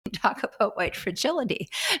talk about white fragility.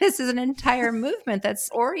 This is an entire movement that's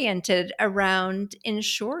oriented around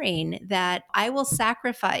ensuring that I will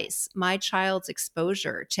sacrifice my child's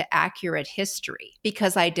exposure to accurate history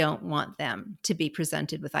because I don't want them to be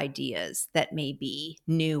presented with ideas that may be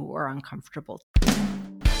new or uncomfortable.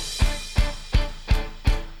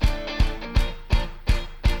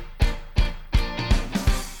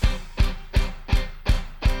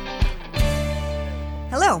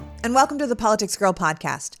 Hello, and welcome to the Politics Girl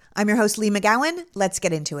podcast. I'm your host, Lee McGowan. Let's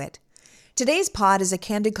get into it. Today's pod is a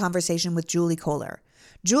candid conversation with Julie Kohler.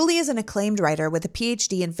 Julie is an acclaimed writer with a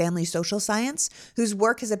PhD in family social science whose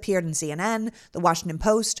work has appeared in CNN, The Washington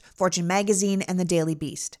Post, Fortune magazine, and The Daily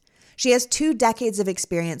Beast. She has 2 decades of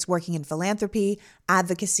experience working in philanthropy,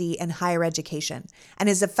 advocacy, and higher education, and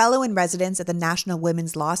is a fellow in residence at the National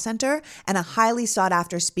Women's Law Center and a highly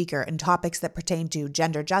sought-after speaker in topics that pertain to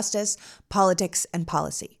gender justice, politics, and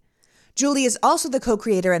policy. Julie is also the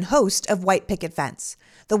co-creator and host of White Picket Fence,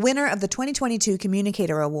 the winner of the 2022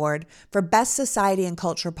 Communicator Award for Best Society and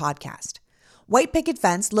Culture Podcast. White Picket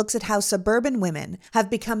Fence looks at how suburban women have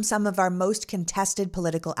become some of our most contested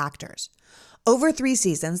political actors. Over 3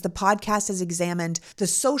 seasons, the podcast has examined the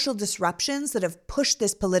social disruptions that have pushed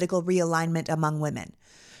this political realignment among women.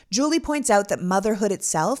 Julie points out that motherhood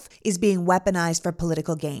itself is being weaponized for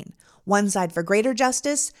political gain, one side for greater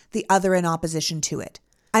justice, the other in opposition to it.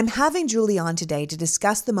 I'm having Julie on today to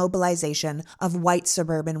discuss the mobilization of white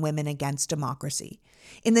suburban women against democracy.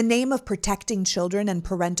 In the name of protecting children and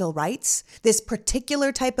parental rights, this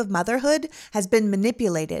particular type of motherhood has been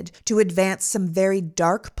manipulated to advance some very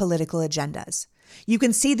dark political agendas. You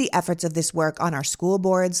can see the efforts of this work on our school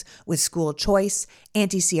boards with school choice,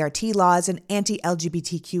 anti-CRT laws, and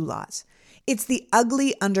anti-LGBTQ laws. It's the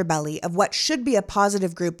ugly underbelly of what should be a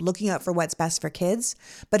positive group looking out for what's best for kids,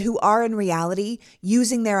 but who are in reality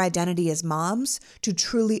using their identity as moms to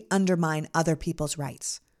truly undermine other people's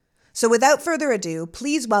rights. So without further ado,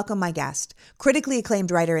 please welcome my guest, critically acclaimed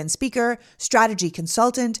writer and speaker, strategy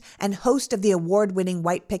consultant, and host of the award-winning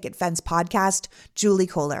White Picket Fence podcast, Julie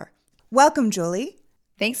Kohler. Welcome, Julie.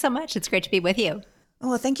 Thanks so much. It's great to be with you. Oh,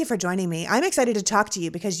 well, thank you for joining me. I'm excited to talk to you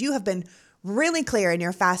because you have been really clear in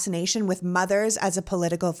your fascination with mothers as a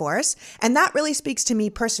political force. And that really speaks to me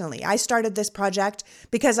personally. I started this project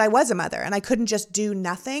because I was a mother and I couldn't just do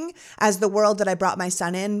nothing as the world that I brought my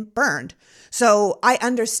son in burned. So I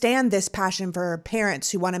understand this passion for parents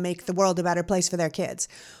who want to make the world a better place for their kids.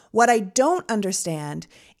 What I don't understand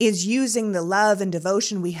is using the love and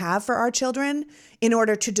devotion we have for our children in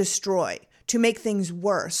order to destroy, to make things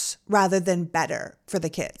worse rather than better for the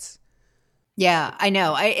kids. Yeah, I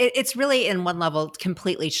know. It's really, in one level,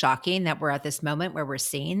 completely shocking that we're at this moment where we're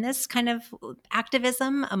seeing this kind of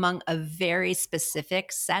activism among a very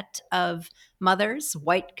specific set of mothers,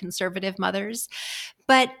 white conservative mothers.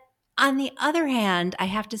 But on the other hand, I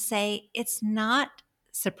have to say it's not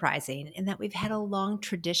surprising in that we've had a long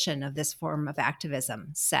tradition of this form of activism,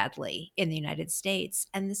 sadly, in the United States.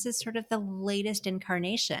 And this is sort of the latest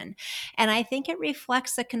incarnation. And I think it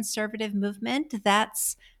reflects a conservative movement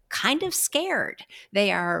that's kind of scared.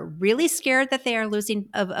 They are really scared that they are losing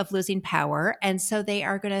power. And so they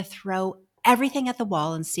are going to throw everything at the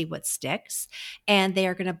wall and see what sticks. And they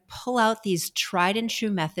are going to pull out these tried and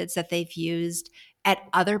true methods that they've used at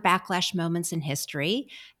other backlash moments in history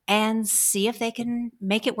and see if they can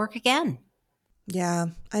make it work again. Yeah.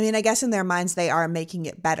 I mean, I guess in their minds, they are making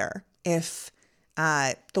it better if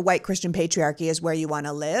the white Christian patriarchy is where you want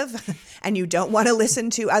to live and you don't want to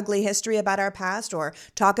listen to ugly history about our past or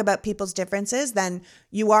talk about people's differences, then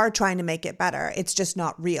you are trying to make it better. It's just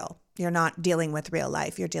not real. You're not dealing with real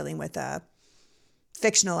life. You're dealing with a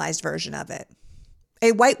fictionalized version of it.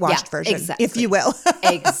 A whitewashed version, exactly. If you will.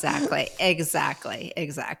 Exactly.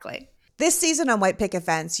 This season on White Picket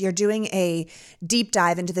Fence, you're doing a deep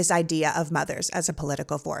dive into this idea of mothers as a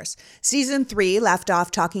political force. Season 3 left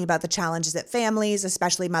off talking about the challenges that families,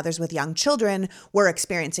 especially mothers with young children, were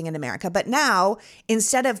experiencing in America. But now,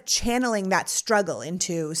 instead of channeling that struggle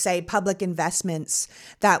into, say, public investments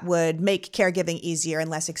that would make caregiving easier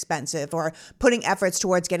and less expensive, or putting efforts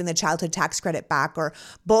towards getting the childhood tax credit back, or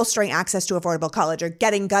bolstering access to affordable college, or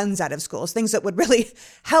getting guns out of schools, things that would really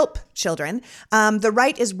help children, the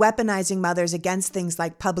right is weaponizing mothers against things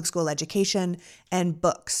like public school education and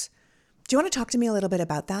books. Do you want to talk to me a little bit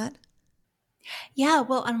about that? Yeah,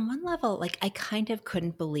 well, on one level, like I kind of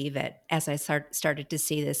couldn't believe it as I started to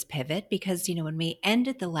see this pivot because, you know, when we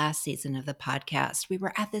ended the last season of the podcast, we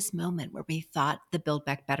were at this moment where we thought the Build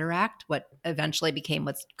Back Better Act, what eventually became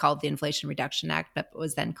what's called the Inflation Reduction Act, but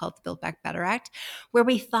was then called the Build Back Better Act, where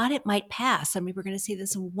we thought it might pass and we were going to see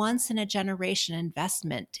this once in a generation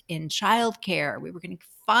investment in childcare. We were going to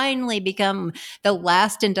finally become the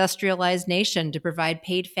last industrialized nation to provide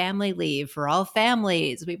paid family leave for all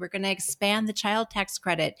families. We were going to expand the child tax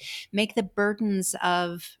credit, make the burdens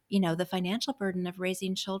of, the financial burden of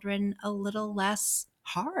raising children a little less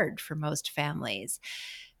hard for most families.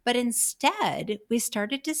 But instead, we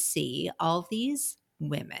started to see all these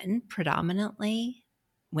women, predominantly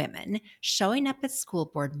women, showing up at school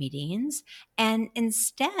board meetings and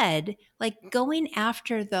instead, like, going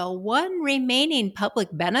after the one remaining public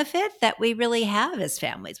benefit that we really have as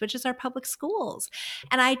families, which is our public schools.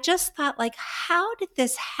 And I just thought, like, how did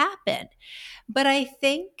this happen? But I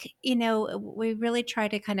think, we really try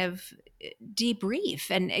to kind of debrief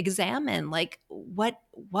and examine, like, what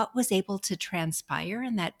was able to transpire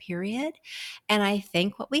in that period. And I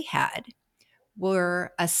think what we had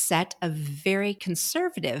were a set of very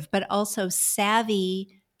conservative but also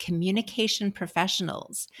savvy communication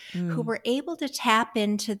professionals who Mm. were able to tap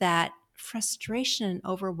into that frustration and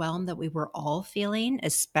overwhelm that we were all feeling,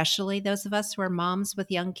 especially those of us who are moms with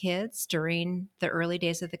young kids during the early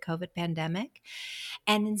days of the COVID pandemic.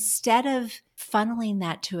 And instead of funneling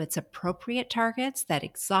that to its appropriate targets, that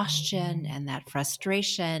exhaustion and that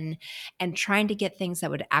frustration, and trying to get things that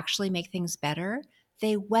would actually make things better,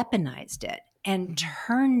 they weaponized it and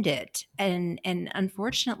turned it and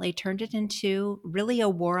unfortunately turned it into really a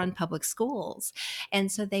war on public schools.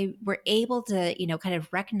 And so they were able to, kind of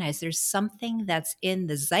recognize there's something that's in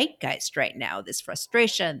the zeitgeist right now, this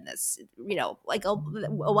frustration, this, like a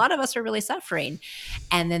lot of us are really suffering.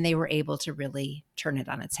 And then they were able to really turn it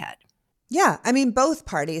on its head. Yeah. I mean, both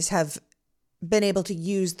parties have been able to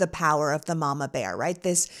use the power of the mama bear, right?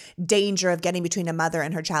 This danger of getting between a mother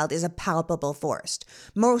and her child is a palpable force.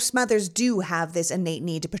 Most mothers do have this innate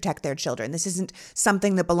need to protect their children. This isn't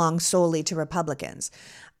something that belongs solely to Republicans.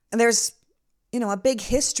 And there's a big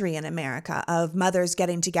history in America of mothers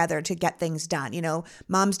getting together to get things done.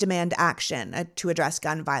 Moms Demand Action to address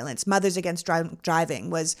gun violence. Mothers Against Driving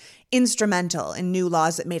was instrumental in new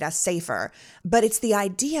laws that made us safer. But it's the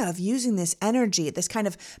idea of using this energy, this kind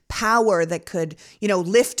of power that could,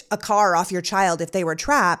 lift a car off your child if they were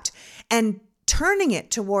trapped, and turning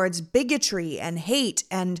it towards bigotry and hate,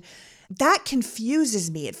 and that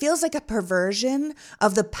confuses me. It feels like a perversion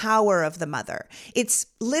of the power of the mother. It's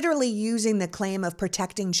literally using the claim of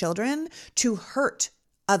protecting children to hurt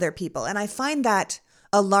other people. And I find that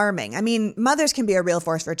alarming. I mean, mothers can be a real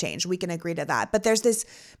force for change. We can agree to that. But there's this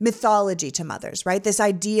mythology to mothers, right? This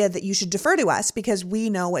idea that you should defer to us because we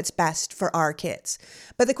know what's best for our kids.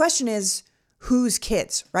 But the question is, whose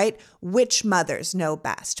kids, right? Which mothers know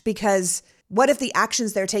best? Because what if the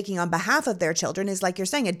actions they're taking on behalf of their children is, like you're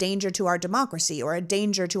saying, a danger to our democracy or a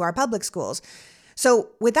danger to our public schools? So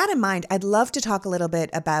with that in mind, I'd love to talk a little bit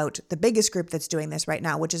about the biggest group that's doing this right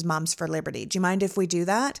now, which is Moms for Liberty. Do you mind if we do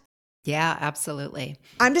that? Yeah, absolutely.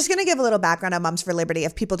 I'm just going to give a little background on Moms for Liberty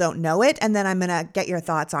if people don't know it, and then I'm going to get your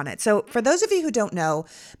thoughts on it. So for those of you who don't know,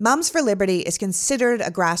 Moms for Liberty is considered a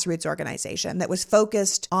grassroots organization that was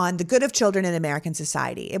focused on the good of children in American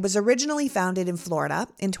society. It was originally founded in Florida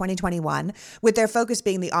in 2021, with their focus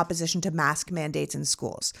being the opposition to mask mandates in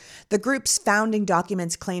schools. The group's founding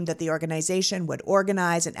documents claimed that the organization would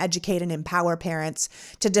organize and educate and empower parents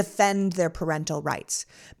to defend their parental rights.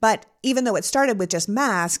 But even though it started with just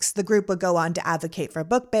masks, the group would go on to advocate for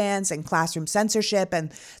book bans and classroom censorship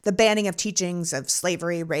and the banning of teachings of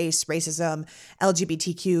slavery, race, racism,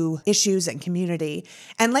 LGBTQ issues, and community.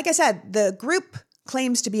 And like I said, the group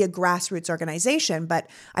claims to be a grassroots organization, but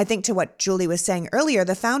I think to what Julie was saying earlier,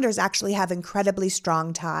 the founders actually have incredibly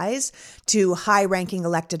strong ties to high-ranking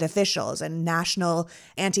elected officials and national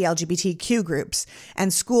anti-LGBTQ groups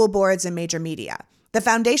and school boards and major media. The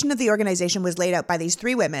foundation of the organization was laid out by these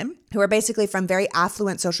three women who are basically from very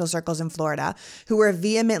affluent social circles in Florida, who were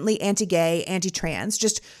vehemently anti-gay, anti-trans,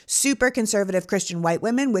 just super conservative Christian white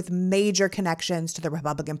women with major connections to the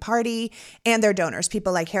Republican Party and their donors,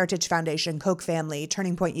 people like Heritage Foundation, Koch family,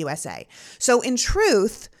 Turning Point USA. So in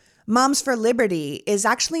truth, Moms for Liberty is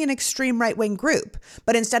actually an extreme right-wing group,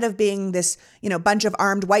 but instead of being this, bunch of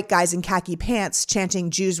armed white guys in khaki pants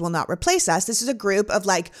chanting "Jews will not replace us," this is a group of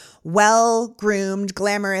well-groomed,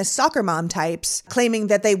 glamorous soccer mom types claiming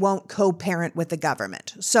that they won't co-parent with the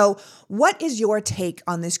government. So what is your take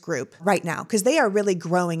on this group right now? Because they are really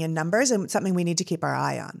growing in numbers and something we need to keep our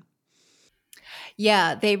eye on.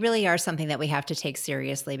 Yeah, they really are something that we have to take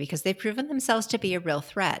seriously because they've proven themselves to be a real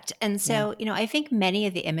threat. And so, I think many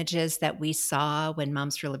of the images that we saw when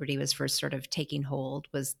Moms for Liberty was first sort of taking hold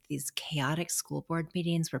was these chaotic school board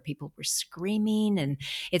meetings where people were screaming, and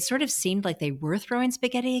it sort of seemed like they were throwing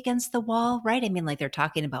spaghetti against the wall, right? I mean, like they're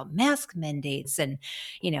talking about mask mandates and,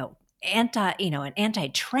 an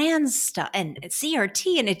anti-trans stuff and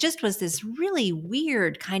CRT. And it just was this really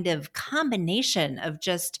weird kind of combination of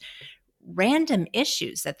just random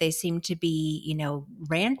issues that they seem to be,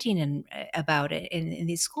 ranting about it in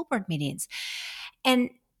these school board meetings. And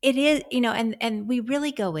it is, and we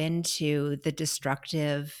really go into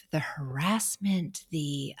the harassment,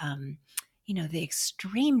 the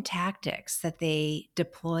extreme tactics that they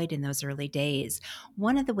deployed in those early days.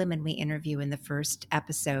 One of the women we interview in the first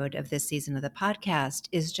episode of this season of the podcast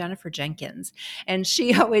is Jennifer Jenkins. And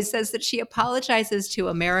she always says that she apologizes to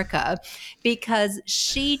America because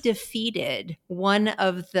she defeated one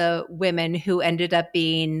of the women who ended up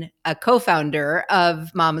being a co-founder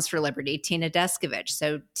of Moms for Liberty, Tina Descovich.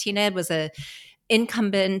 So Tina was a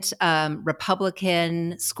incumbent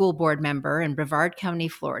Republican school board member in Brevard County,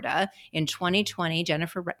 Florida. In 2020,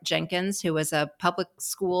 Jennifer Jenkins, who was a public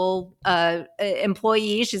school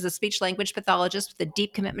employee, she's a speech language pathologist with a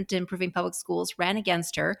deep commitment to improving public schools, ran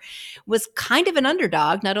against her, was kind of an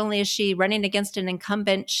underdog. Not only is she running against an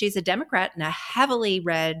incumbent, she's a Democrat in a heavily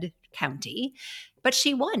red county, but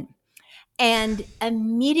she won. And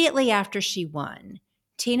immediately after she won,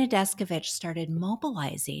 Tina Descovich started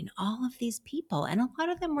mobilizing all of these people. And a lot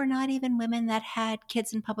of them were not even women that had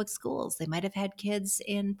kids in public schools. They might have had kids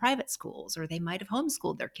in private schools, or they might have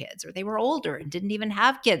homeschooled their kids, or they were older and didn't even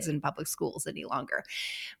have kids in public schools any longer.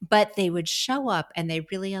 But they would show up and they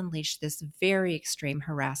really unleashed this very extreme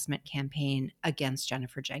harassment campaign against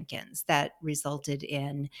Jennifer Jenkins that resulted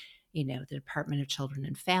in the Department of Children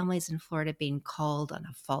and Families in Florida being called on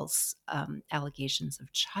a false allegations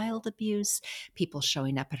of child abuse, people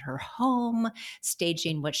showing up at her home,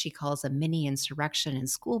 staging what she calls a mini insurrection in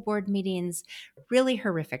school board meetings, really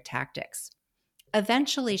horrific tactics.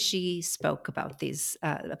 Eventually, she spoke about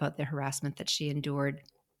about the harassment that she endured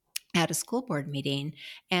at a school board meeting,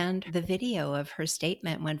 and the video of her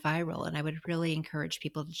statement went viral. And I would really encourage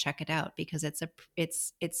people to check it out because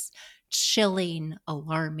it's chilling,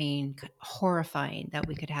 alarming, horrifying that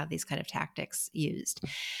we could have these kind of tactics used.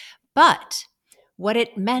 But what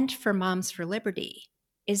it meant for Moms for Liberty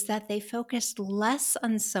is that they focused less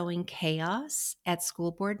on sowing chaos at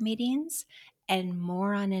school board meetings and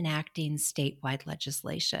more on enacting statewide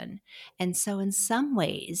legislation. And so in some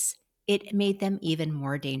ways, it made them even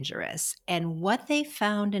more dangerous. And what they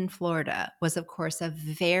found in Florida was, of course, a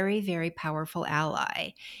very, very powerful ally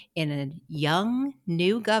in a young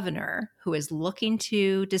new governor who is looking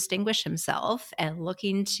to distinguish himself and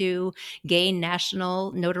looking to gain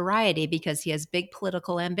national notoriety because he has big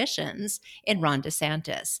political ambitions in Ron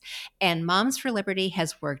DeSantis. And Moms for Liberty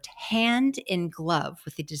has worked hand in glove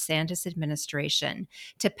with the DeSantis administration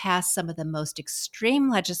to pass some of the most extreme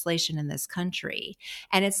legislation in this country.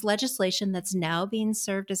 And it's legislation that's now being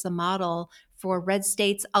served as a model for red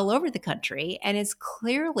states all over the country, and is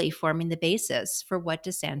clearly forming the basis for what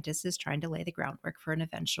DeSantis is trying to lay the groundwork for an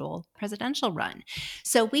eventual presidential run.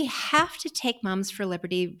 So we have to take Moms for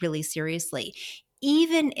Liberty really seriously.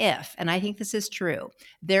 Even if, and I think this is true,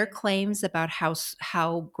 their claims about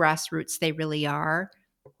how grassroots they really are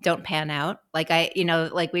don't pan out. Like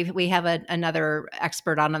we have another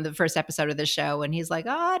expert on the first episode of the show, and he's like,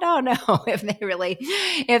 oh, I don't know if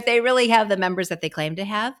they really have the members that they claim to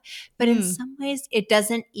have. But in some ways, it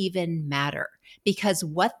doesn't even matter, because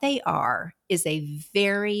what they are is a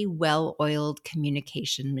very well-oiled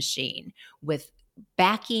communication machine with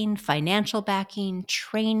backing, financial backing,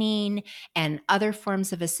 training, and other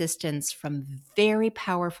forms of assistance from very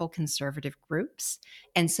powerful conservative groups.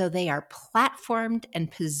 And so they are platformed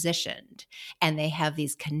and positioned, and they have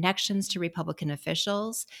these connections to Republican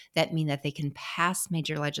officials that mean that they can pass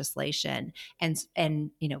major legislation and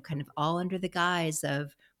kind of all under the guise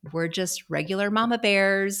of, we're just regular mama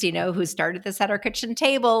bears, who started this at our kitchen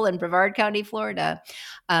table in Brevard County, Florida.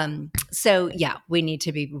 So yeah, we need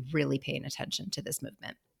to be really paying attention to this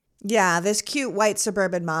movement. Yeah, this cute white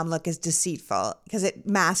suburban mom look is deceitful because it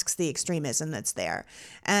masks the extremism that's there.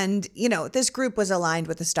 And, this group was aligned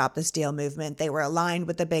with the Stop the Steal movement. They were aligned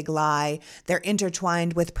with the big lie. They're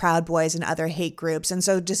intertwined with Proud Boys and other hate groups. And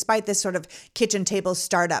so despite this sort of kitchen table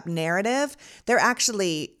startup narrative, they're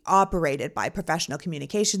actually operated by professional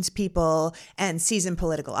communications people and seasoned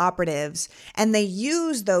political operatives. And they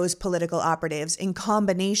use those political operatives in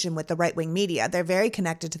combination with the right-wing media. They're very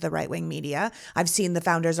connected to the right-wing media. I've seen the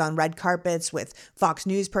founders on red carpets with Fox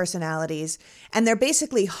News personalities, and they're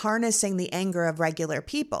basically harnessing the anger of regular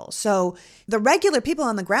people. So the regular people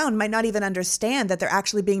on the ground might not even understand that they're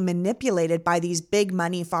actually being manipulated by these big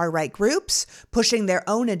money far-right groups pushing their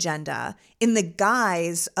own agenda in the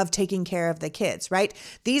guise of taking care of the kids, right?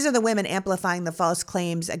 These are the women amplifying the false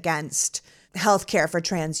claims against healthcare for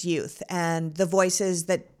trans youth and the voices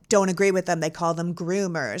that don't agree with them, they call them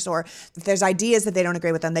groomers. Or if there's ideas that they don't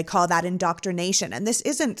agree with them, they call that indoctrination. And this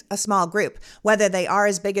isn't a small group. Whether they are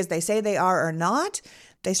as big as they say they are or not,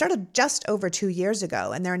 they started just over 2 years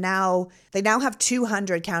ago, and they now have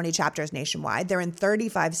 200 county chapters nationwide. They're in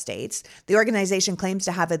 35 states. The organization claims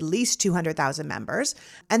to have at least 200,000 members,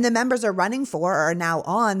 and the members are running for or are now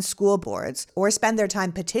on school boards or spend their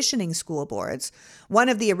time petitioning school boards. One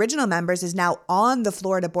of the original members is now on the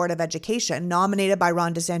Florida Board of Education, nominated by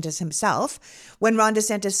Ron DeSantis himself. When Ron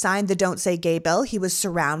DeSantis signed the Don't Say Gay bill, he was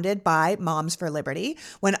surrounded by Moms for Liberty.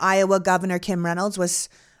 When Iowa Governor Kim Reynolds was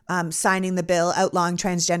signing the bill outlawing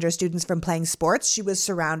transgender students from playing sports, she was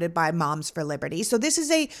surrounded by Moms for Liberty. So this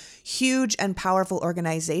is a huge and powerful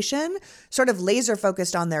organization, sort of laser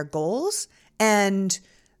focused on their goals, and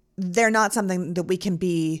they're not something that we can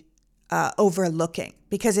be overlooking,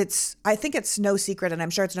 because I think it's no secret, and I'm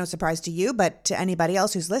sure it's no surprise to you, but to anybody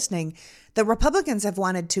else who's listening, the Republicans have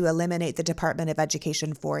wanted to eliminate the Department of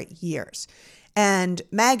Education for years. And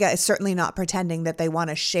MAGA is certainly not pretending that they want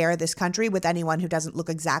to share this country with anyone who doesn't look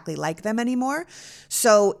exactly like them anymore.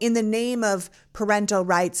 So in the name of parental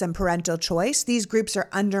rights and parental choice, these groups are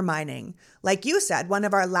undermining, like you said, one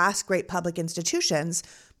of our last great public institutions,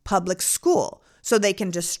 public school, so they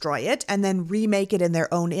can destroy it and then remake it in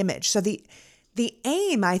their own image. So the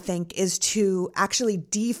aim, I think, is to actually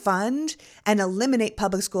defund and eliminate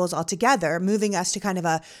public schools altogether, moving us to kind of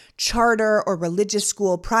a charter or religious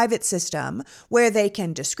school private system where they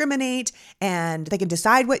can discriminate and they can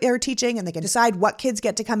decide what they're teaching and they can decide what kids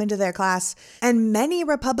get to come into their class. And many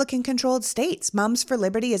Republican-controlled states, Moms for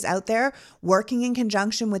Liberty is out there working in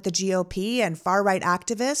conjunction with the GOP and far-right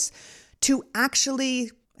activists to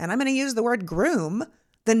actually, and I'm going to use the word groom,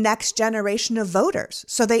 the next generation of voters.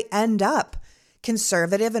 So they end up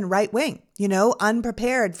conservative and right wing,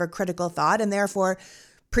 unprepared for critical thought and therefore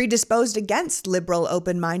predisposed against liberal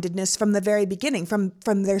open-mindedness from the very beginning,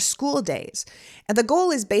 from their school days. And the goal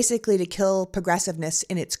is basically to kill progressiveness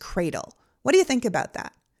in its cradle. What do you think about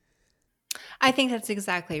that? I think that's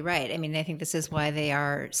exactly right. I mean, I think this is why they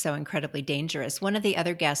are so incredibly dangerous. One of the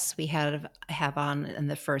other guests we have on in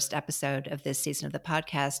the first episode of this season of the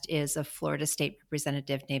podcast is a Florida state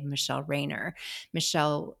representative named Michelle Rayner.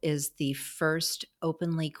 Michelle is the first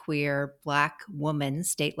openly queer Black woman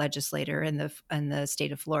state legislator in the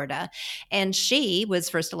state of Florida. And she was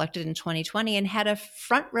first elected in 2020 and had a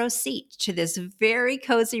front row seat to this very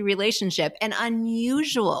cozy relationship, an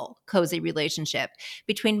unusual cozy relationship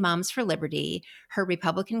between Moms for Liberty, her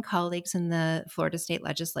Republican colleagues in the Florida state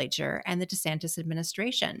legislature, and the DeSantis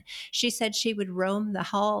administration. She said she would roam the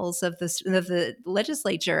halls of the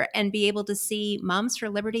legislature and be able to see Moms for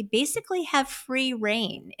Liberty basically have free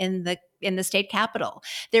reign in the state capitol.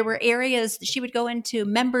 There were areas she would go into,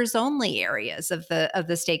 members only areas of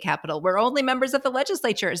the state capitol where only members of the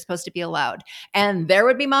legislature are supposed to be allowed, and there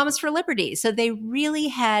would be Moms for Liberty. So they really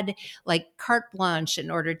had like carte blanche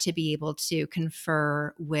in order to be able to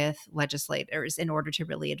confer with legislators in order to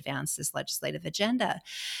really advance this legislative agenda.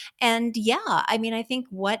 And yeah, I mean, I think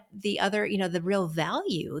what the other, the real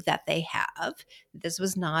value that they have, this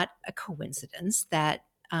was not a coincidence that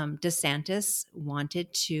DeSantis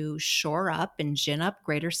wanted to shore up and gin up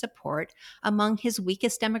greater support among his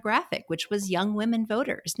weakest demographic, which was young women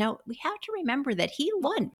voters. Now, we have to remember that he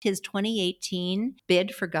won his 2018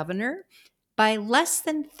 bid for governor by less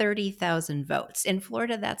than 30,000 votes. In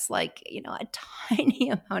Florida, that's like, a tiny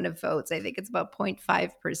amount of votes. I think it's about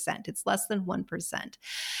 0.5%. It's less than 1%.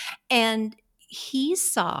 And he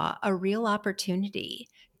saw a real opportunity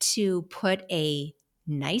to put a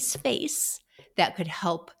nice face that could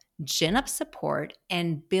help gin up support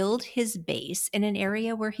and build his base in an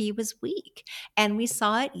area where he was weak. And we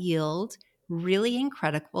saw it yield really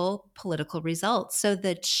incredible political results. So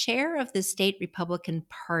the chair of the state Republican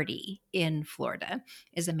Party in Florida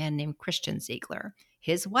is a man named Christian Ziegler.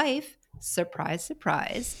 His wife, surprise,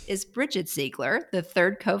 surprise, is Bridget Ziegler, the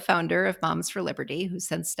third co-founder of Moms for Liberty, who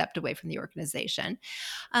since stepped away from the organization.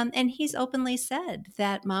 And he's openly said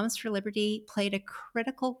that Moms for Liberty played a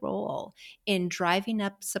critical role in driving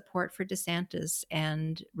up support for DeSantis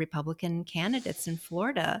and Republican candidates in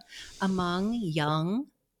Florida among young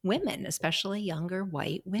women, especially younger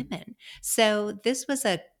white women. So this was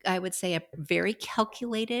I would say, a very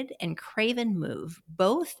calculated and craven move,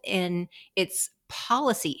 both in its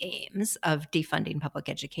policy aims of defunding public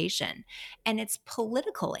education and its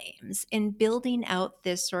political aims in building out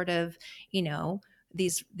this sort of,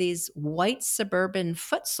 these white suburban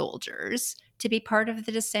foot soldiers to be part of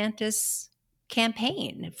the DeSantis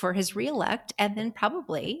campaign for his reelect, and then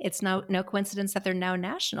probably it's no coincidence that they're now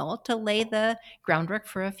national to lay the groundwork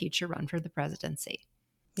for a future run for the presidency.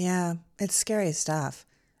 Yeah, it's scary stuff.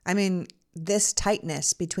 I mean, this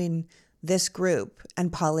tightness between this group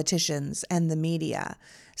and politicians and the media.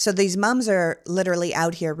 So these mums are literally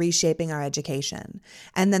out here reshaping our education.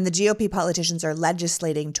 And then the GOP politicians are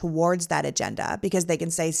legislating towards that agenda because they can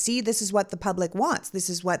say, see, this is what the public wants. This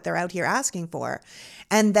is what they're out here asking for.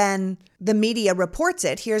 And then the media reports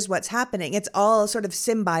it. Here's what's happening. It's all sort of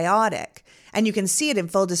symbiotic. And you can see it in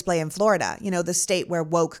full display in Florida, the state where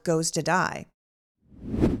woke goes to die.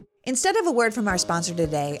 Instead of a word from our sponsor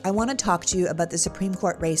today, I want to talk to you about the Supreme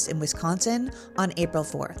Court race in Wisconsin on April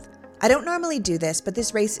 4th. I don't normally do this, but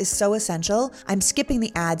this race is so essential, I'm skipping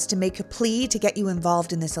the ads to make a plea to get you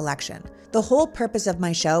involved in this election. The whole purpose of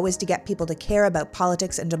my show is to get people to care about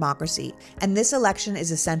politics and democracy, and this election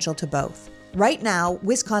is essential to both. Right now,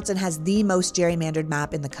 Wisconsin has the most gerrymandered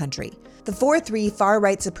map in the country. The 4-3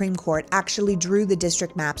 far-right Supreme Court actually drew the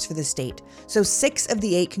district maps for the state, so 6 of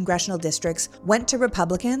the 8 congressional districts went to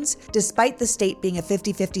Republicans, despite the state being a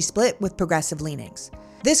 50-50 split with progressive leanings.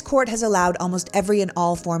 This court has allowed almost every and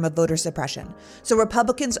all form of voter suppression, so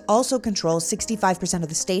Republicans also control 65% of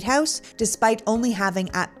the state house, despite only having,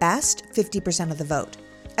 at best, 50% of the vote.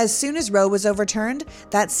 As soon as Roe was overturned,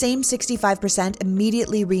 that same 65%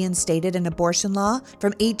 immediately reinstated an abortion law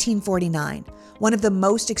from 1849, one of the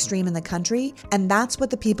most extreme in the country, and that's what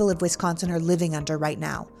the people of Wisconsin are living under right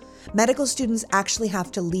now. Medical students actually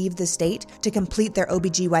have to leave the state to complete their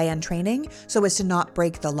OBGYN training so as to not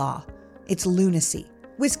break the law. It's lunacy.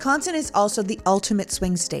 Wisconsin is also the ultimate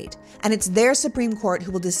swing state, and it's their Supreme Court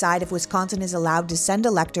who will decide if Wisconsin is allowed to send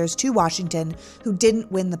electors to Washington who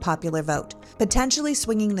didn't win the popular vote, potentially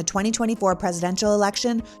swinging the 2024 presidential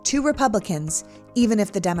election to Republicans, even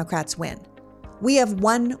if the Democrats win. We have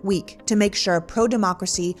 1 week to make sure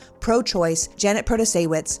pro-democracy, pro-choice Janet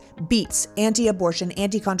Protasiewicz beats anti-abortion,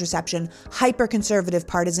 anti-contraception, hyper-conservative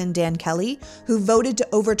partisan Dan Kelly, who voted to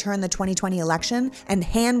overturn the 2020 election and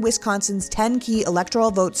hand Wisconsin's 10 key electoral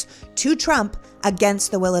votes to Trump against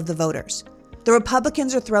the will of the voters. The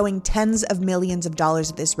Republicans are throwing tens of millions of dollars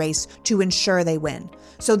at this race to ensure they win.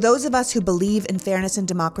 So those of us who believe in fairness and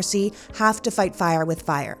democracy have to fight fire with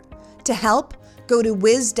fire. To help, go to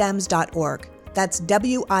wisdems.org. That's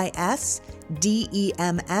WISDEMS.org.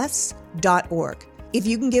 If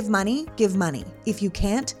you can give money, give money. If you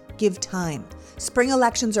can't, give time. Spring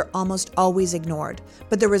elections are almost always ignored,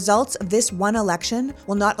 but the results of this one election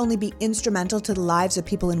will not only be instrumental to the lives of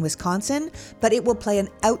people in Wisconsin, but it will play an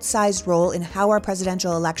outsized role in how our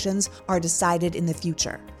presidential elections are decided in the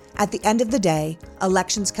future. At the end of the day,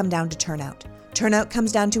 elections come down to turnout. Turnout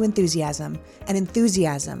comes down to enthusiasm, and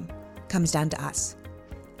enthusiasm comes down to us.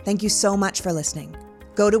 Thank you so much for listening.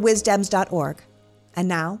 Go to wisdems.org. And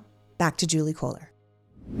now, back to Julie Kohler.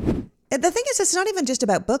 The thing is, it's not even just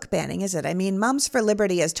about book banning, is it? I mean, Moms for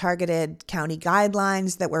Liberty has targeted county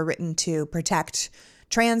guidelines that were written to protect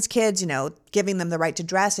trans kids, giving them the right to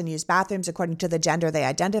dress and use bathrooms according to the gender they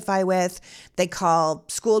identify with. They call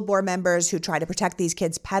school board members who try to protect these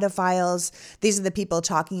kids pedophiles. These are the people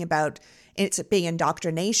talking about it being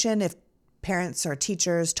indoctrination if parents or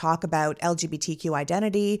teachers talk about LGBTQ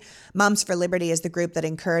identity. Moms for Liberty is the group that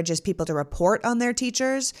encourages people to report on their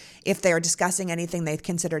teachers if they are discussing anything they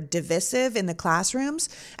consider divisive in the classrooms.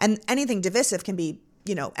 And anything divisive can be,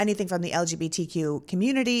 anything from the LGBTQ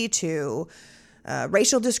community to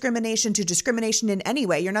racial discrimination to discrimination in any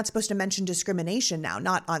way. You're not supposed to mention discrimination now,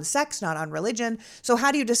 not on sex, not on religion. So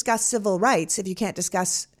how do you discuss civil rights if you can't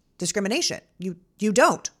discuss discrimination? You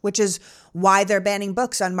don't, which is why they're banning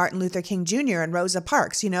books on Martin Luther King Jr. and Rosa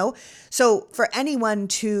Parks, So for anyone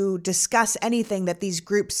to discuss anything that these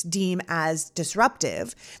groups deem as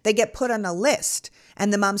disruptive, they get put on a list.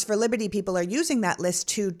 And the Moms for Liberty people are using that list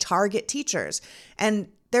to target teachers. And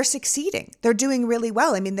they're succeeding. They're doing really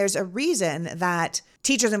well. I mean, there's a reason that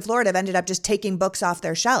teachers in Florida have ended up just taking books off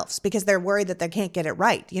their shelves because they're worried that they can't get it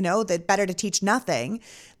right. That better to teach nothing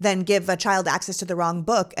than give a child access to the wrong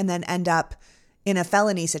book and then end up in a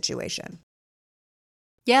felony situation.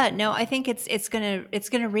 Yeah, no, I think it's gonna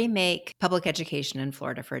remake public education in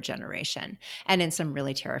Florida for a generation, and in some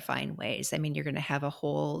really terrifying ways. I mean, you're gonna have a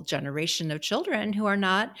whole generation of children who are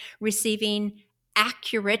not receiving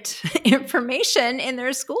accurate information in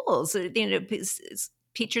their schools.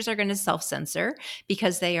 Teachers are going to self-censor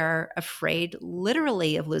because they are afraid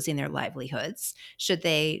literally of losing their livelihoods should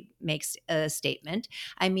they make a statement.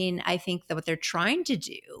 I mean, I think that what they're trying to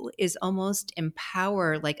do is almost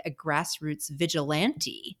empower like a grassroots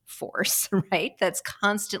vigilante force, right? That's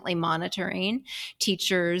constantly monitoring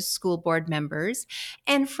teachers, school board members.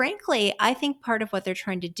 And frankly, I think part of what they're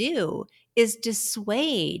trying to do is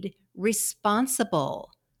dissuade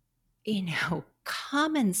responsible,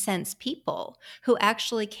 common sense people who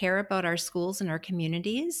actually care about our schools and our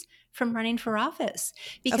communities from running for office.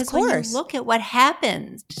 Of Because when you course. look at what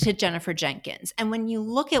happened to Jennifer Jenkins, and when you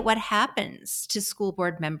look at what happens to school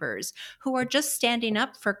board members who are just standing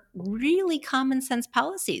up for really common sense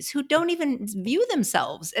policies, who don't even view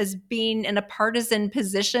themselves as being in a partisan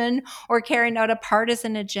position or carrying out a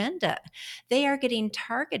partisan agenda, they are getting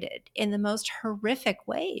targeted in the most horrific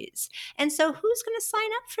ways. And so who's going to sign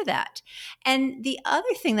up for that? And the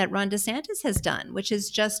other thing that Ron DeSantis has done, which is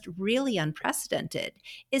just really unprecedented,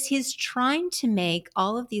 is he's trying to make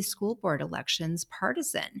all of these school board elections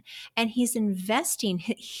partisan. And he's investing,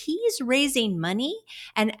 he's raising money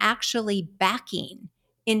and actually backing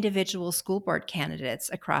individual school board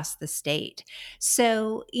candidates across the state.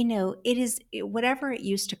 So, it is whatever it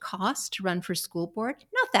used to cost to run for school board,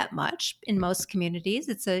 not that much in most communities.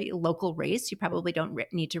 It's a local race. You probably don't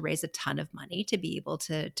need to raise a ton of money to be able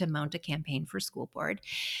to mount a campaign for school board.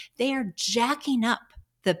 They are jacking up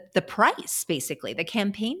the price, basically, the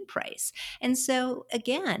campaign price. And so,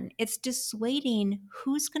 again, it's dissuading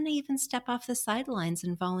who's going to even step off the sidelines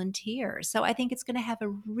and volunteer. So I think it's going to have a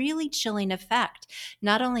really chilling effect,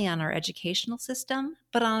 not only on our educational system,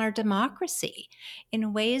 but on our democracy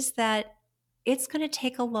in ways that it's going to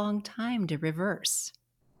take a long time to reverse.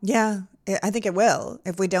 Yeah, I think it will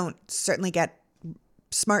if we don't certainly get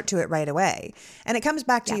smart to it right away. And it comes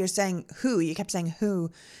back to Yeah. you're saying who, you kept saying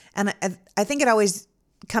who. And I think it always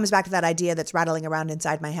comes back to that idea that's rattling around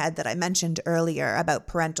inside my head that I mentioned earlier about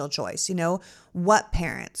parental choice. What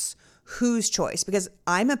parents, whose choice? Because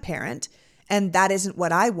I'm a parent and that isn't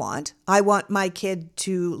what I want. I want my kid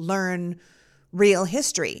to learn real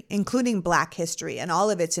history, including Black history and all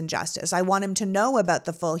of its injustice. I want him to know about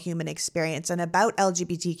the full human experience and about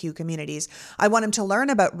LGBTQ communities. I want him to learn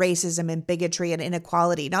about racism and bigotry and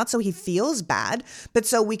inequality, not so he feels bad, but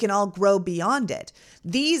so we can all grow beyond it.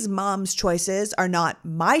 These moms' choices are not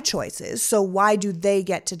my choices, so why do they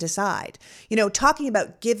get to decide? Talking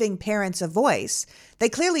about giving parents a voice, they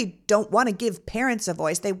clearly don't want to give parents a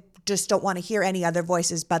voice. They just don't want to hear any other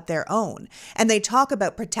voices but their own. And they talk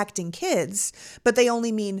about protecting kids, but they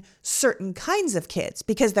only mean certain kinds of kids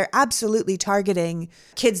because they're absolutely targeting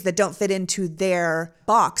kids that don't fit into their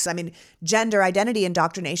box. I mean, gender identity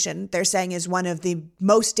indoctrination, they're saying, is one of the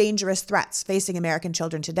most dangerous threats facing American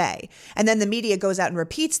children today. And then the media goes out and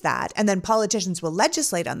repeats that, and then politicians will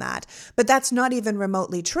legislate on that. But that's not even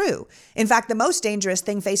remotely true. In fact, the most dangerous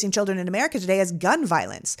thing facing children in America today is gun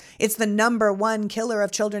violence. It's the number one killer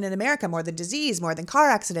of children in America, more than disease, more than car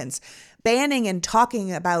accidents. Banning and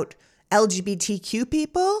talking about LGBTQ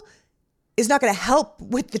people is not going to help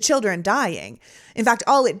with the children dying. In fact,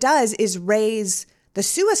 all it does is raise the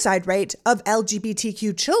suicide rate of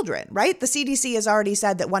LGBTQ children, right? The CDC has already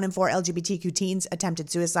said that 1 in 4 LGBTQ teens attempted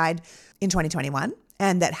suicide in 2021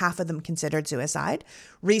 and that half of them considered suicide.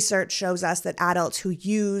 Research shows us that adults who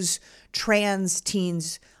use trans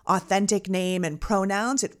teens' authentic name and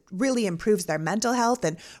pronouns, it really improves their mental health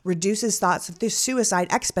and reduces thoughts of suicide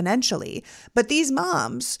exponentially. But these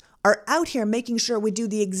moms are out here making sure we do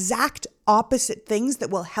the exact opposite things that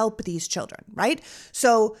will help these children, right?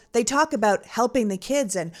 So they talk about helping the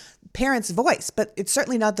kids and parents' voice, but it's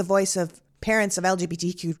certainly not the voice of parents of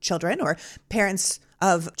LGBTQ children or parents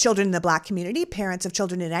of children in the Black community, parents of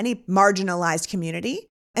children in any marginalized community.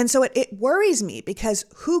 And so it worries me because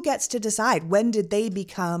who gets to decide? When did they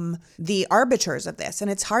become the arbiters of this? And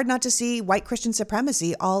it's hard not to see white Christian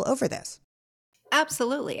supremacy all over this.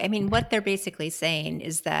 Absolutely. I mean, what they're basically saying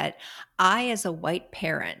is that I, as a white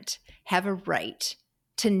parent, have a right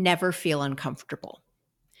to never feel uncomfortable.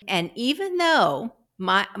 And even though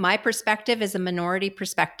my perspective is a minority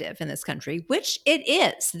perspective in this country, which it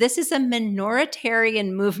is, this is a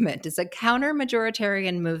minoritarian movement, it's a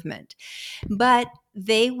counter-majoritarian movement, but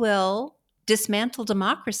they will dismantle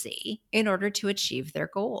democracy in order to achieve their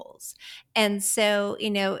goals. And so,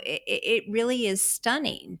 it really is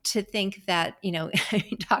stunning to think that,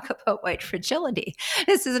 talk about white fragility.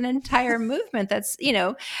 This is an entire movement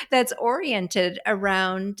that's oriented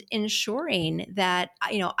around ensuring that,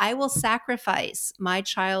 I will sacrifice my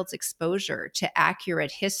child's exposure to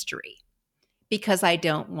accurate history because I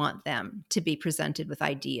don't want them to be presented with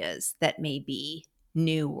ideas that may be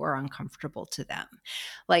new or uncomfortable to them.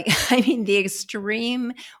 The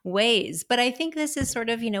extreme ways. But I think this is sort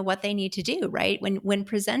of, what they need to do, right? When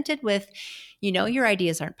presented with, your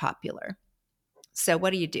ideas aren't popular. So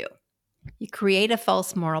what do? You create a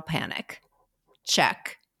false moral panic.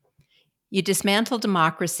 Check. You dismantle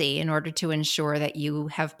democracy in order to ensure that you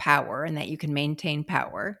have power and that you can maintain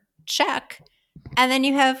power. Check. And then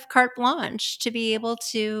you have carte blanche to be able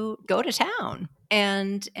to go to town.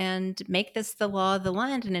 and make this the law of the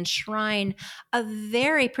land and enshrine a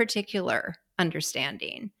very particular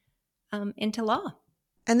understanding into law.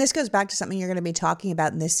 And this goes back to something you're going to be talking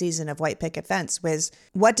about in this season of White Picket Fence, was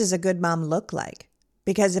what does a good mom look like?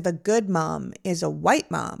 Because if a good mom is a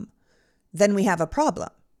white mom, then we have a problem.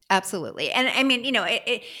 Absolutely. And I mean,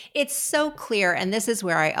 it's so clear. And this is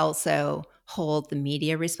where I also hold the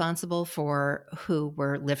media responsible for who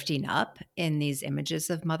we're lifting up in these images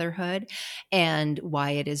of motherhood, and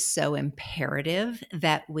why it is so imperative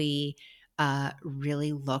that we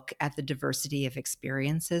really look at the diversity of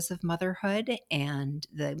experiences of motherhood and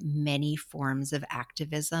the many forms of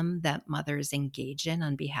activism that mothers engage in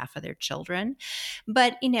on behalf of their children.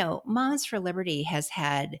 But, Moms for Liberty has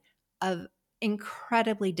had a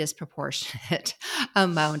incredibly disproportionate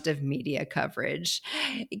amount of media coverage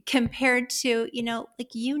compared to,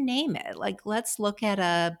 like, you name it. Like, let's look at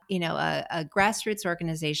a grassroots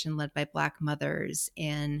organization led by Black mothers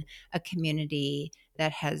in a community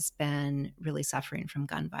that has been really suffering from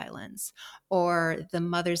gun violence, or the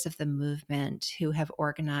mothers of the movement who have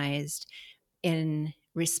organized in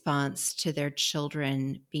response to their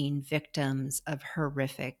children being victims of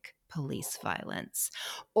horrific police violence,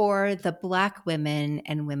 or the Black women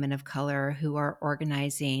and women of color who are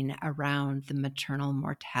organizing around the maternal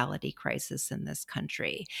mortality crisis in this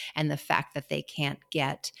country, and the fact that they can't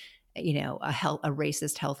get a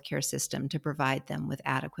racist healthcare system to provide them with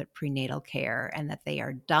adequate prenatal care, and that they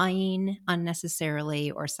are dying unnecessarily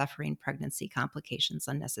or suffering pregnancy complications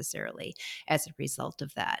unnecessarily as a result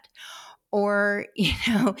of that. Or,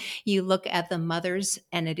 you look at the mothers,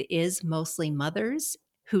 and it is mostly mothers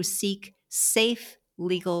who seek safe,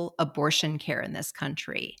 legal abortion care in this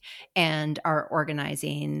country and are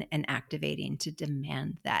organizing and activating to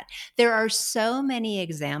demand that. There are so many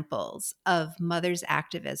examples of mothers'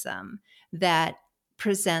 activism that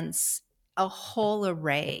presents a whole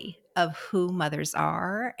array of who mothers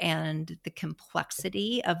are and the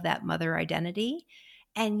complexity of that mother identity.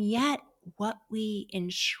 And yet, what we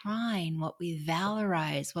enshrine, what we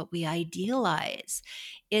valorize, what we idealize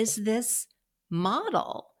is this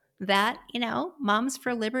model that, Moms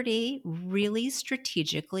for Liberty really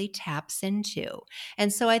strategically taps into.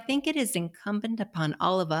 And so I think it is incumbent upon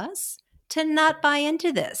all of us to not buy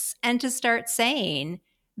into this and to start saying,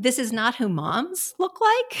 this is not who moms look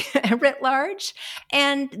like writ large.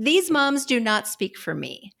 And these moms do not speak for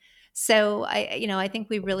me. So I think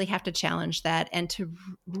we really have to challenge that, and to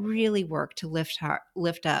really work to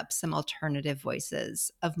lift up some alternative voices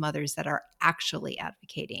of mothers that are actually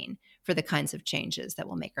advocating for the kinds of changes that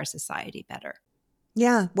will make our society better.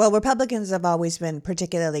 Yeah. Well, Republicans have always been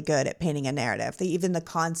particularly good at painting a narrative. Even the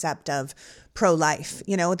concept of pro-life,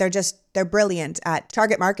 they're brilliant at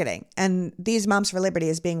target marketing. And these Moms for Liberty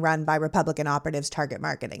is being run by Republican operatives target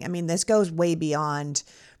marketing. I mean, this goes way beyond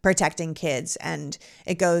protecting kids, and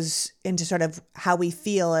it goes into sort of how we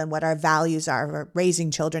feel and what our values are for raising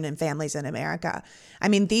children and families in America. I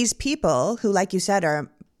mean, these people who, like you said, are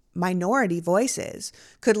minority voices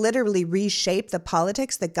could literally reshape the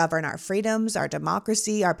politics that govern our freedoms, our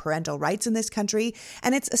democracy, our parental rights in this country.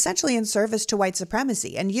 And it's essentially in service to white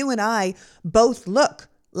supremacy. And you and I both look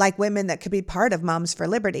like women that could be part of Moms for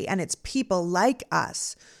Liberty. And it's people like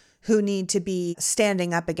us who need to be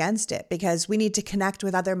standing up against it, because we need to connect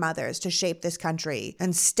with other mothers to shape this country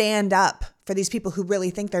and stand up for these people who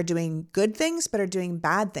really think they're doing good things but are doing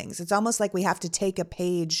bad things. It's almost like we have to take a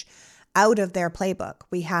page out of their playbook.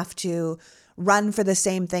 We have to run for the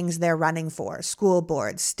same things they're running for: school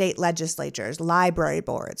boards, state legislatures, library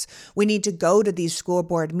boards. We need to go to these school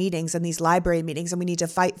board meetings and these library meetings, and we need to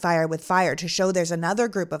fight fire with fire to show there's another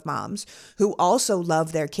group of moms who also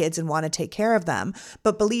love their kids and want to take care of them,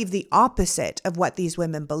 but believe the opposite of what these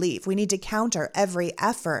women believe. We need to counter every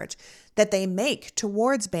effort that they make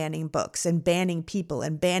towards banning books and banning people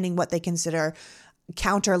and banning what they consider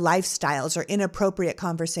counter lifestyles or inappropriate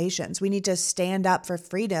conversations. We need to stand up for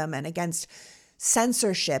freedom and against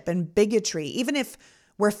censorship and bigotry, even if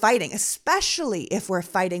we're fighting, especially if we're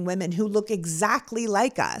fighting women who look exactly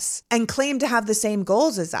like us and claim to have the same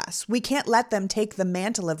goals as us. We can't let them take the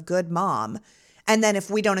mantle of good mom, and then if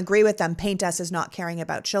we don't agree with them, paint us as not caring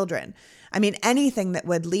about children. I mean, anything that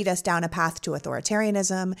would lead us down a path to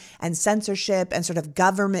authoritarianism and censorship and sort of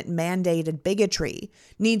government mandated bigotry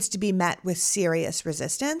needs to be met with serious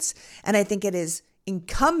resistance. And I think it is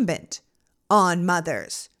incumbent on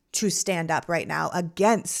mothers to stand up right now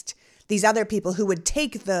against these other people who would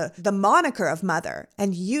take the moniker of mother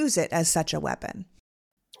and use it as such a weapon.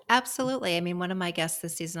 Absolutely. I mean, one of my guests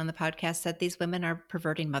this season on the podcast said these women are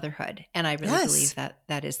perverting motherhood. And I really believe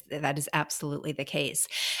that is absolutely the case.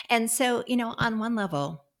 And so, on one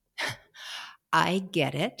level, I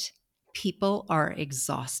get it. People are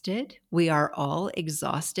exhausted. We are all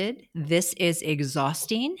exhausted. This is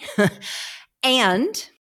exhausting. And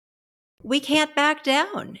we can't back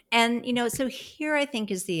down. And, so here I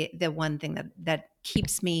think is the one thing that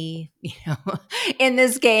keeps me, in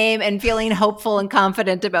this game and feeling hopeful and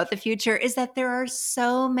confident about the future is that there are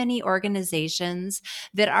so many organizations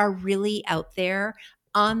that are really out there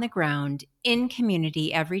on the ground in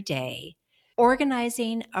community every day,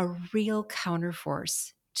 organizing a real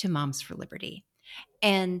counterforce to Moms for Liberty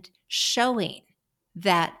and showing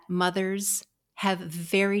that mothers have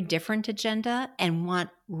very different agenda and want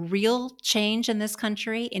real change in this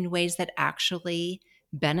country in ways that actually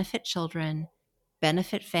benefit children,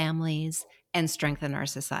 benefit families, and strengthen our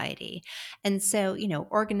society. And so,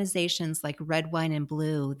 organizations like Red, Wine, and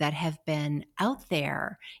Blue that have been out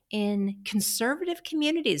there in conservative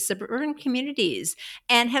communities, suburban communities,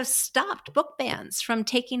 and have stopped book bans from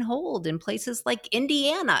taking hold in places like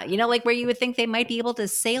Indiana, like where you would think they might be able to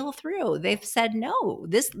sail through. They've said, no,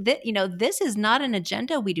 this is not an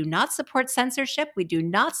agenda. We do not support censorship. We do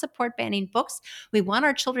not support banning books. We want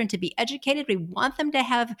our children to be educated. We want them to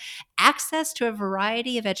have access to a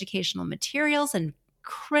variety of educational materials and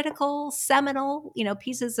critical, seminal,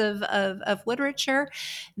 pieces of literature.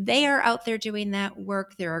 They are out there doing that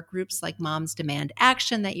work. There are groups like Moms Demand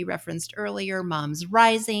Action that you referenced earlier, Moms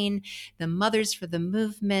Rising, the Mothers for the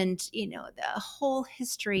Movement, the whole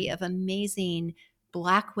history of amazing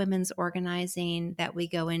Black women's organizing that we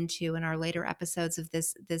go into in our later episodes of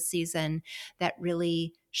this season that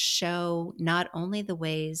really show not only the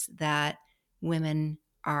ways that women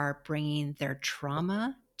are bringing their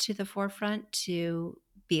trauma to the forefront to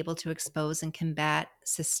be able to expose and combat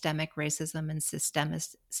systemic racism and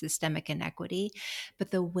systemic inequity, but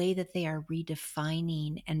the way that they are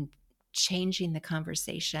redefining and changing the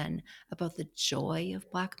conversation about the joy of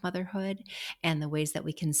Black motherhood and the ways that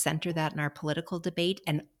we can center that in our political debate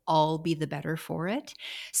and all be the better for it.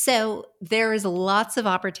 So there is lots of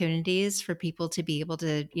opportunities for people to be able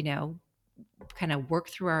to, kind of work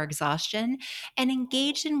through our exhaustion and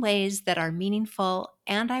engage in ways that are meaningful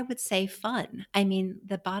and I would say fun. I mean,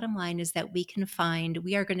 the bottom line is that we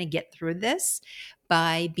are going to get through this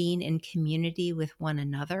by being in community with one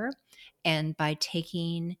another and by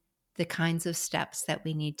taking the kinds of steps that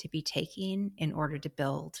we need to be taking in order to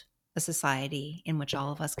build a society in which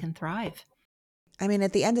all of us can thrive. I mean,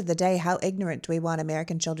 at the end of the day, how ignorant do we want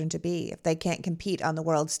American children to be if they can't compete on the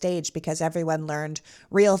world stage because everyone learned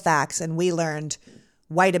real facts and we learned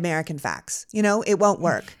white American facts? It won't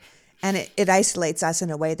work. And it isolates us in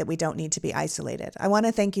a way that we don't need to be isolated. I want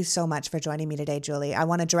to thank you so much for joining me today, Julie. I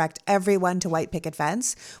want to direct everyone to White Picket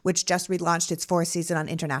Fence, which just relaunched its 4th season on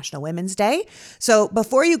International Women's Day. So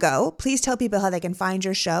before you go, please tell people how they can find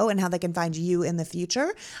your show and how they can find you in the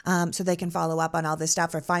future so they can follow up on all this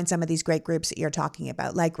stuff or find some of these great groups that you're talking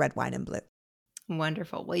about, like Red, Wine, and Blue.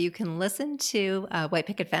 Wonderful. Well, you can listen to White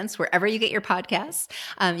Picket Fence wherever you get your podcasts.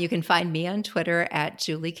 You can find me on Twitter at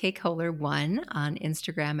Julie K. Kohler 1, on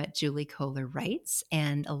Instagram at Julie Kohler Writes,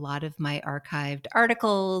 and a lot of my archived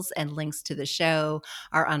articles and links to the show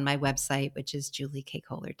are on my website, which is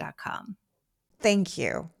juliekkohler.com. Thank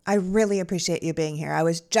you. I really appreciate you being here. I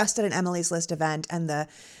was just at an Emily's List event, and the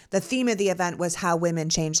theme of the event was how women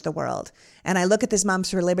change the world. And I look at this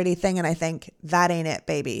Moms for Liberty thing and I think, that ain't it,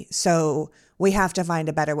 baby. So we have to find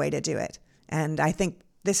a better way to do it. And I think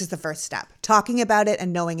this is the first step, talking about it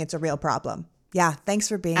and knowing it's a real problem. Yeah, thanks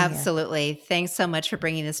for being here. Absolutely. Thanks so much for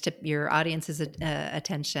bringing this to your audience's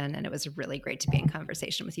attention. And it was really great to be in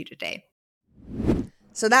conversation with you today.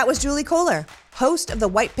 So that was Julie Kohler, host of the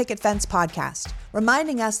White Picket Fence podcast,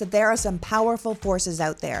 reminding us that there are some powerful forces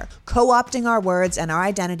out there co-opting our words and our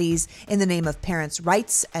identities in the name of parents'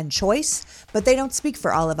 rights and choice, but they don't speak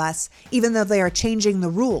for all of us, even though they are changing the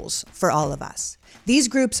rules for all of us. These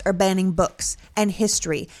groups are banning books and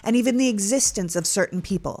history and even the existence of certain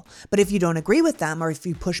people. But if you don't agree with them or if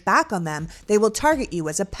you push back on them, they will target you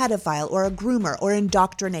as a pedophile or a groomer or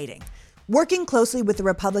indoctrinating. Working closely with the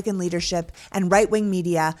Republican leadership and right-wing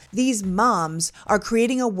media, these moms are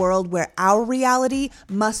creating a world where our reality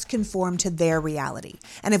must conform to their reality.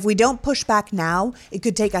 And if we don't push back now, it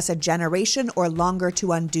could take us a generation or longer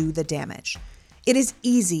to undo the damage. It is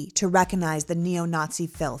easy to recognize the neo-Nazi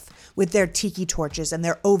filth with their tiki torches and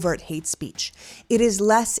their overt hate speech. It is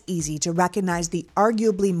less easy to recognize the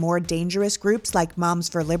arguably more dangerous groups like Moms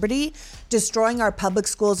for Liberty, destroying our public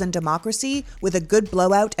schools and democracy with a good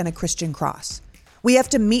blowout and a Christian cross. We have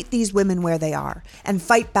to meet these women where they are and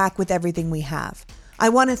fight back with everything we have. I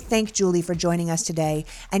want to thank Julie for joining us today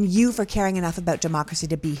and you for caring enough about democracy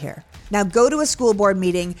to be here. Now go to a school board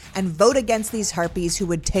meeting and vote against these harpies who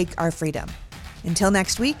would take our freedom. Until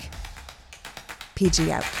next week,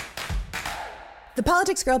 PG out. The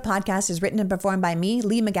Politics Girl podcast is written and performed by me,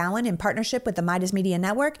 Lee McGowan, in partnership with the Midas Media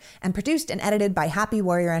Network, and produced and edited by Happy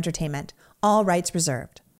Warrior Entertainment. All rights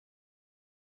reserved.